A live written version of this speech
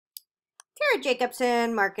Sarah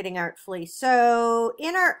Jacobson, Marketing Artfully. So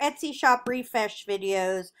in our Etsy shop refresh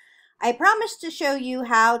videos, I promised to show you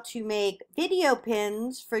how to make video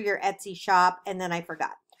pins for your Etsy shop, and then I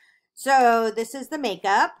forgot. So this is the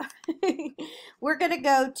makeup. We're going to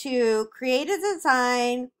go to create a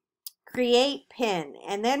design, create pin,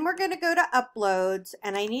 and then we're going to go to uploads,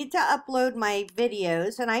 and I need to upload my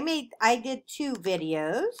videos, and I did 2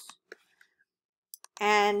 videos.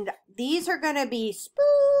 And these are going to be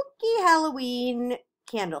spooky Halloween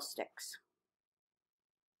candlesticks.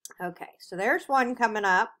 Okay, so there's one coming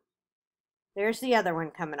up. There's the other one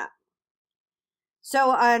coming up. So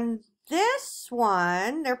on this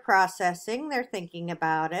one, they're processing, they're thinking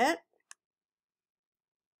about it.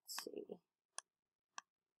 Let's see.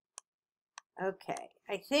 Okay,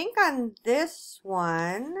 I think on this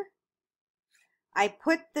one, I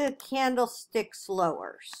put the candlesticks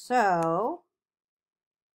lower. So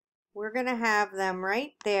we're going to have them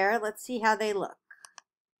right there. Let's see how they look.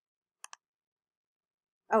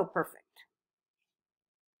 Oh, perfect.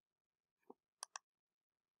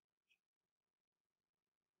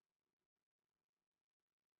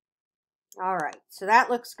 All right, so that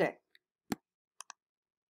looks good.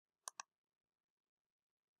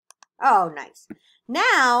 Oh, nice.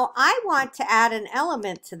 Now I want to add an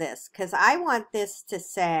element to this because I want this to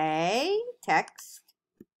say text.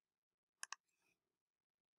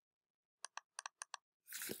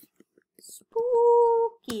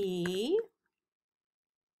 Spooky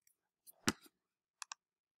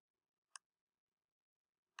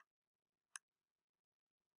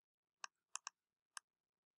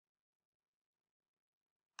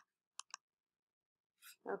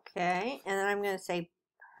okay, and then I'm going to say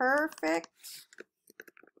perfect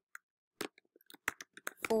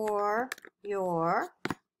for your,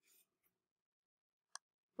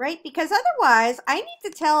 right? Because otherwise I need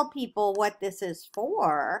to tell people what this is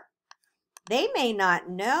for. They may not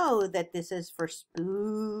know that this is for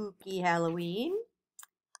spooky Halloween.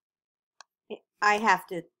 I have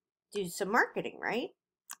to do some marketing, right?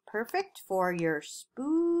 Perfect for your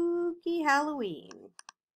spooky Halloween.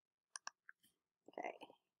 Okay.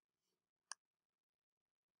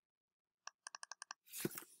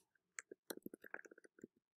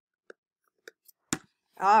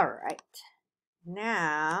 All right.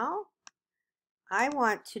 Now I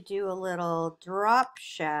want to do a little drop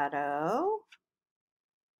shadow.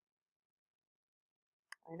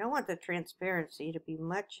 I don't want the transparency to be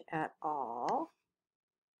much at all.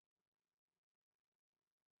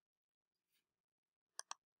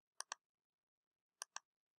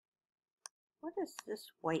 What is this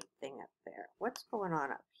white thing up there? What's going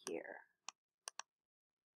on up here?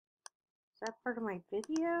 Is that part of my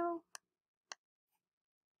video?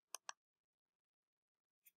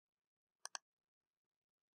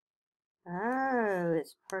 Oh,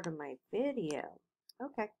 it's part of my video.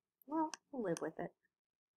 Okay, well, we'll live with it.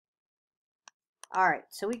 All right,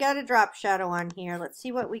 so we got a drop shadow on here. Let's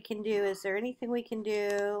see what we can do. Is there anything we can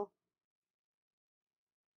do?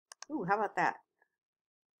 Ooh, how about that?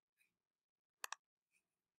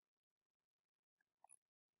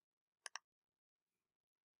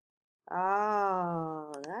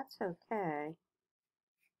 Oh, that's okay.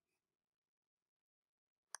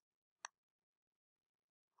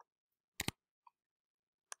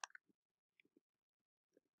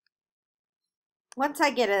 Once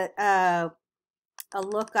I get a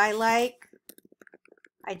look I like,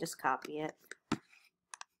 I just copy it.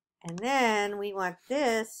 And then we want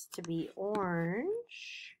this to be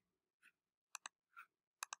orange.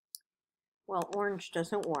 Well, orange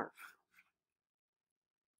doesn't work.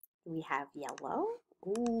 We have yellow.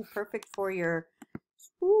 Ooh, perfect for your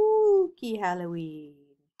spooky Halloween.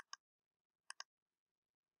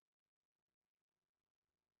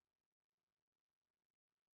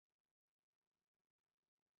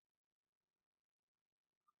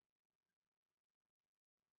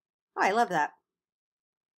 Oh, I love that.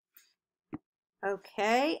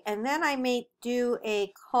 Okay, and then I may do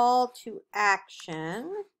a call to action.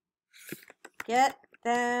 Get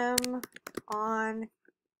them on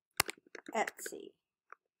Etsy.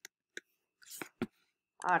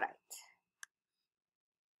 All right.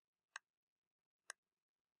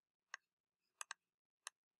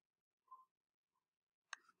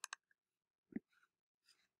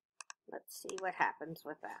 Let's see what happens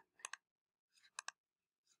with that.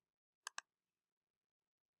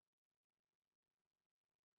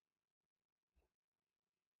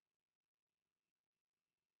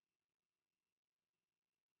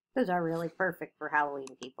 Those are really perfect for Halloween,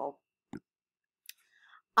 people.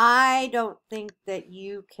 I don't think that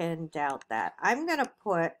you can doubt that. I'm going to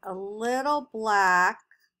put a little black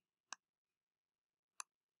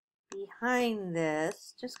behind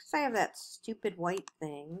this, just because I have that stupid white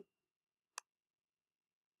thing.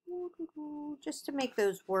 Just to make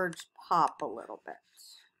those words pop a little bit.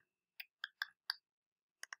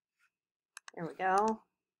 There we go.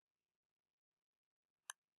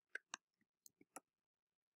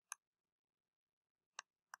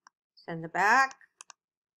 Send the back.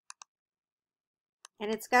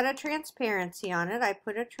 And it's got a transparency on it. I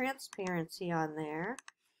put a transparency on there.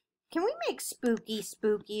 Can we make spooky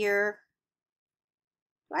spookier?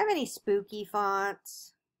 Do I have any spooky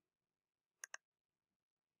fonts?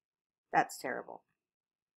 That's terrible.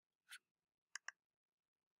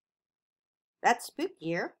 That's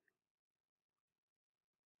spookier.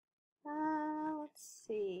 Let's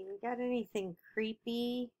see. We got anything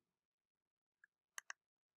creepy?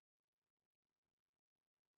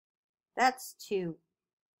 That's too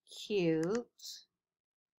cute.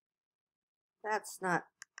 That's not.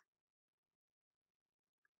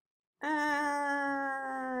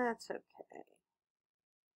 That's okay.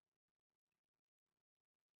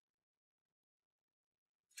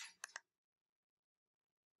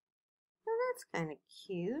 Oh, that's kind of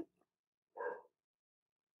cute.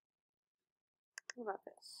 What about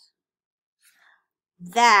this?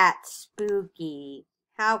 That's spooky.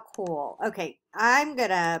 How cool. Okay, I'm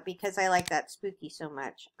gonna, because I like that spooky so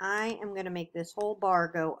much, I am gonna make this whole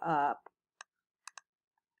bar go up.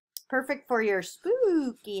 Perfect for your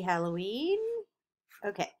spooky Halloween.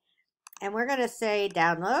 Okay, and we're gonna say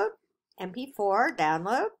download, MP4,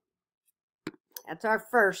 download. That's our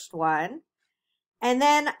first one. And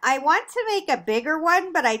then I want to make a bigger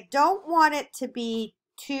one, but I don't want it to be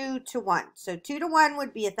 2 to 1. So 2 to 1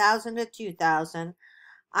 would be 1,000 to 2,000.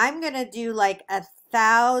 I'm going to do like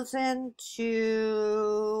 1,000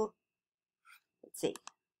 to, let's see,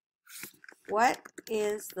 what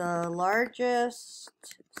is the largest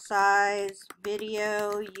size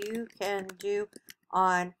video you can do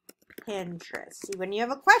on Pinterest? See, when you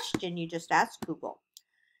have a question, you just ask Google.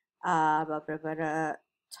 Taller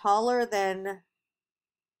than,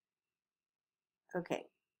 okay.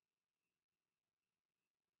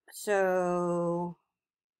 So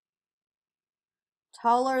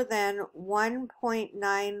taller than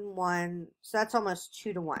 1.91, so that's almost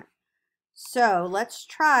 2 to 1. So let's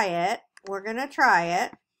try it. We're going to try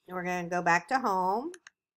it. We're going to go back to home.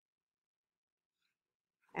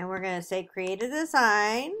 And we're going to say create a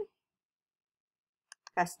design.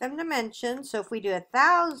 Custom dimensions. So if we do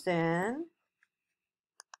 1,000,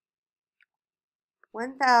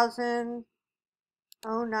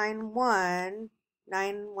 1,091,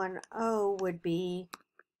 910 would be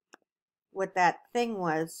what that thing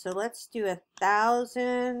was. So let's do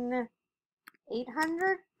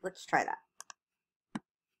 1,800. Let's try that.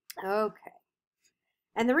 Okay.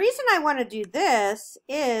 And the reason I want to do this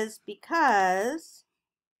is because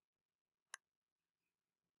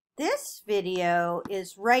this video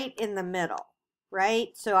is right in the middle,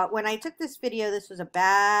 right? So when I took this video, this was a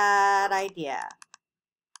bad idea.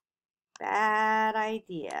 Bad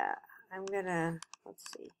idea. I'm gonna, let's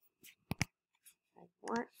see. I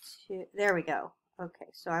want to, there we go. Okay,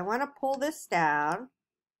 so I want to pull this down.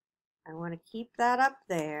 I want to keep that up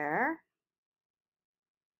there.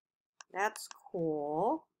 That's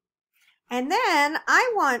cool. And then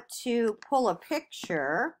I want to pull a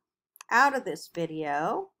picture out of this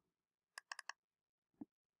video.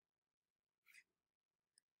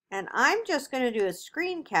 And I'm just going to do a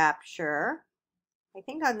screen capture. I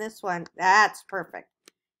think on this one, that's perfect.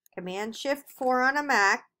 Command-Shift-4 on a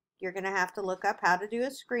Mac. You're going to have to look up how to do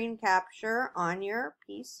a screen capture on your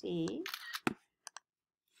PC.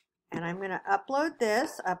 And I'm going to upload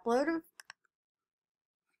this, upload a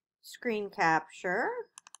screen capture.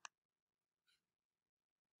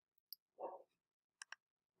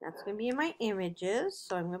 That's going to be in my images.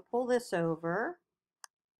 So I'm going to pull this over.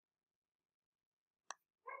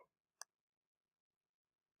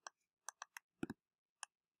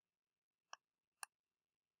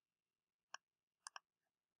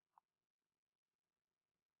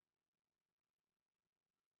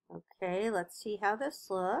 Okay, let's see how this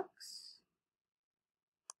looks.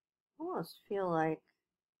 I almost feel like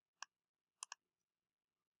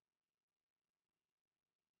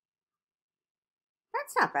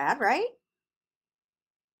that's not bad, right?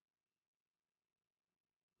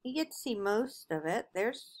 You get to see most of it.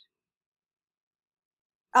 There's,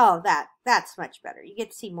 oh, that's much better. You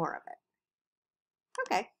get to see more of it.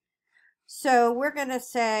 Okay. So we're going to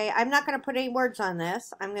say, I'm not going to put any words on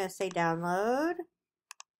this. I'm going to say download,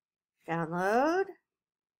 download.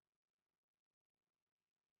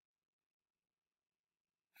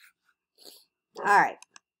 All right.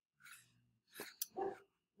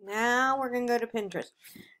 Now we're going to go to Pinterest.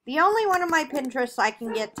 The only one of my Pinterests I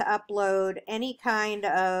can get to upload any kind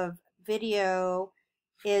of video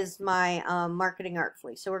is my Marketing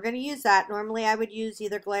Artfully. So we're going to use that. Normally I would use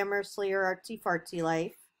either Glamorously or Artsy Fartsy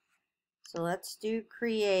Life. So let's do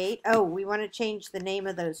create. Oh, we want to change the name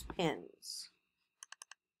of those pins.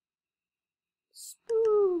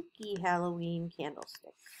 Spooky Halloween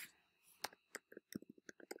Candlestick.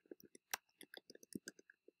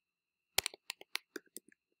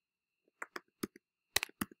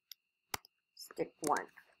 Stick 1.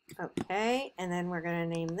 Okay, and then we're going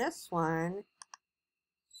to name this one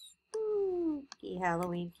Spooky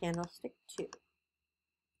Halloween Candlestick 2.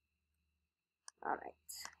 All right.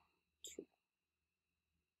 2.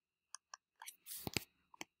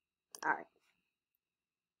 All right.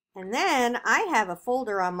 And then I have a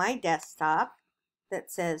folder on my desktop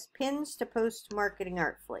that says Pins to Post to Marketing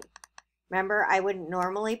Artfully. Remember, I wouldn't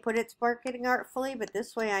normally put it to Marketing Artfully, but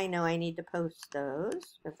this way I know I need to post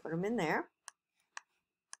those. I'm going to put them in there.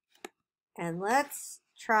 And let's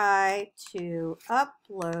try to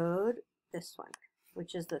upload this one,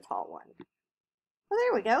 which is the tall one. Well,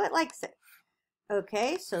 there we go. It likes it.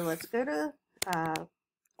 Okay, so let's go to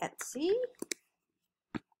Etsy.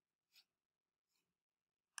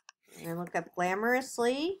 And look up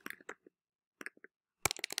Glamorously.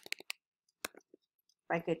 If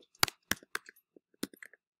I could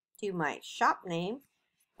do my shop name.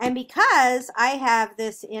 And because I have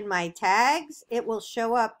this in my tags, it will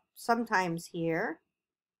show up sometimes here.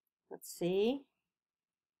 Let's see.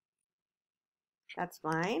 That's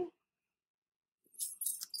mine.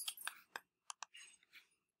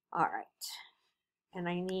 All right. And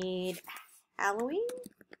I need Halloween.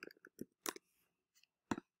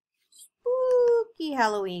 Spooky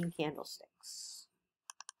Halloween candlesticks.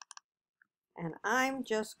 And I'm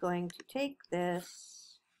just going to take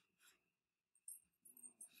this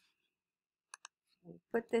and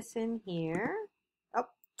put this in here. Oh,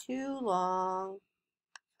 too long.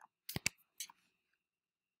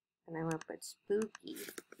 And I'm going to put spooky.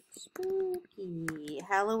 Spooky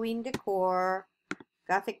Halloween decor.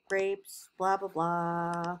 Gothic grapes. Blah, blah,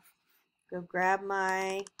 blah. Go grab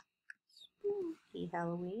my spooky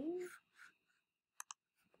Halloween.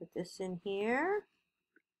 Put this in here.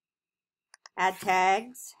 Add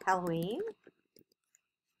tags. Halloween.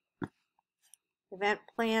 Event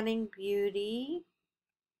planning. Beauty.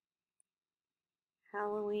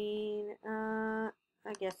 Halloween. I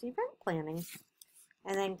guess event planning.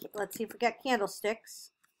 And then let's see if we got candlesticks.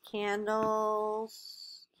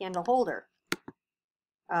 Candles. Candle holder.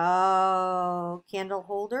 Oh, candle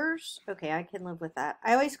holders. Okay, I can live with that.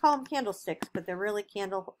 I always call them candlesticks, but they're really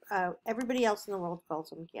candle. Everybody else in the world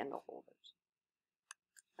calls them candle holders.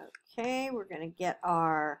 Okay, we're going to get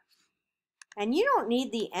our. And you don't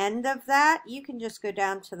need the end of that. You can just go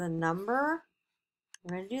down to the number.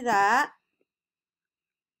 We're going to do that.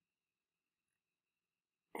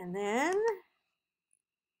 And then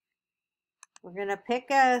we're going to pick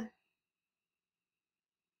a.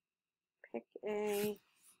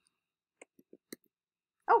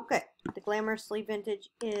 Oh, good. The Glamorously Vintage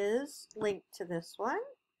is linked to this one.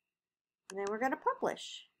 And then we're going to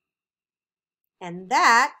publish. And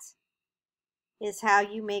that is how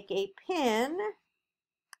you make a pin,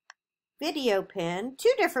 video pin,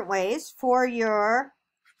 2 different ways for your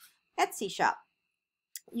Etsy shop.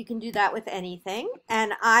 You can do that with anything.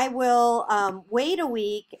 And I will wait a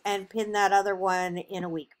week and pin that other one in a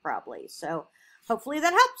week probably. So hopefully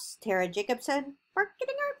that helps. Tara Jacobson,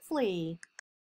 Marketing Artfully.